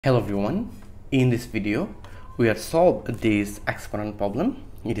Hello everyone, in this video we are solve this exponent problem.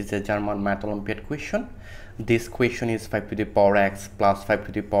 It is a German math Olympiad question. This question is 5 to the power x plus 5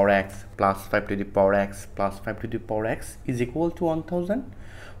 to the power x plus 5 to the power x plus 5 to the power x is equal to 1000.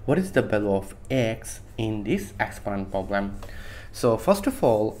 What is the value of x in this exponent problem? So first of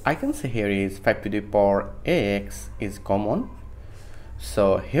all, I can say here is 5 to the power x is common.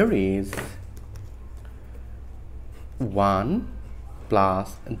 So here is 1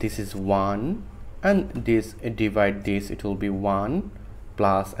 plus this is 1 and this divide this, it will be 1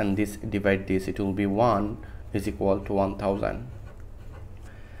 plus, and this divide this, it will be 1 is equal to 1000.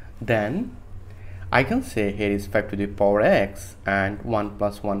 Then I can say here is 5 to the power x and 1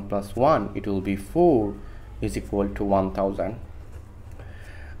 plus 1 plus 1, it will be 4 is equal to 1000.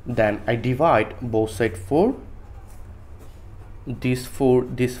 Then I divide both sides 4. This 4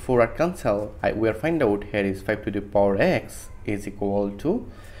 are cancelled. We are find out here is 5 to the power x is equal to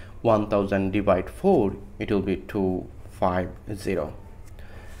 1000 divide 4, it will be 250.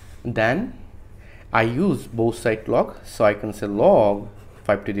 Then I use both side log, so I can say log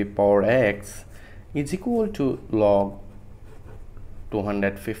 5 to the power x is equal to log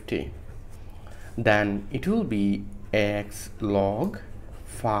 250. Then it will be x log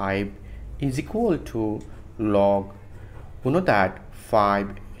 5 is equal to log, you know that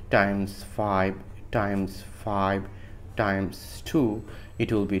 5 times 5 times 5 times 2,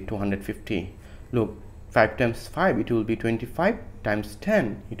 it will be 250. Look, 5 times 5, it will be 25, times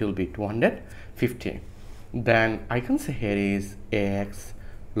 10, it will be 250. Then I can say here is x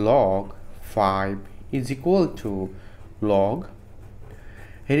log 5 is equal to log,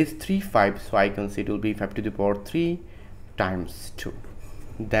 here is 3 5, so I can say it will be 5 to the power 3 times 2.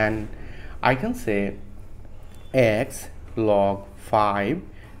 Then I can say x log 5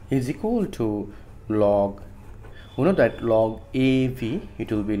 is equal to log, you know that log av,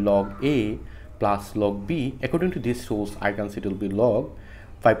 it will be log a plus log b. According to these rules, I can say it will be log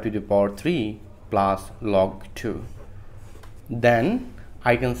 5 to the power 3 plus log 2. Then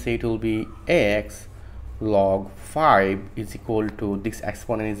I can say it will be x log 5 is equal to, this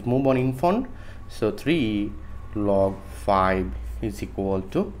exponent is move on in front, so 3 log 5 is equal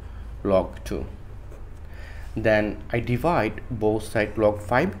to log 2. Then I divide both sides log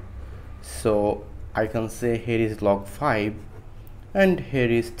 5, so I can say here is log 5 and here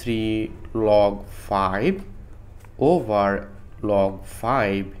is 3 log 5 over log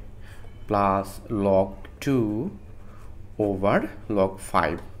 5 plus log 2 over log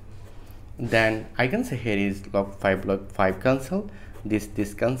 5. Then I can say here is log 5 cancel,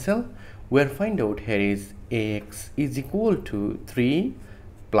 this cancel. We'll find out here is x is equal to 3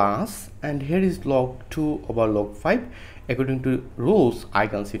 plus, and here is log 2 over log 5. According to rules, I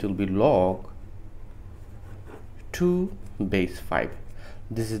can say it will be log 2 base 5.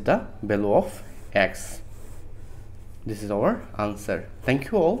 This is the value of x. This is our answer.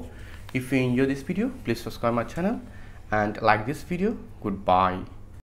 Thank you all. If you enjoy this video, please subscribe my channel and like this video. Goodbye.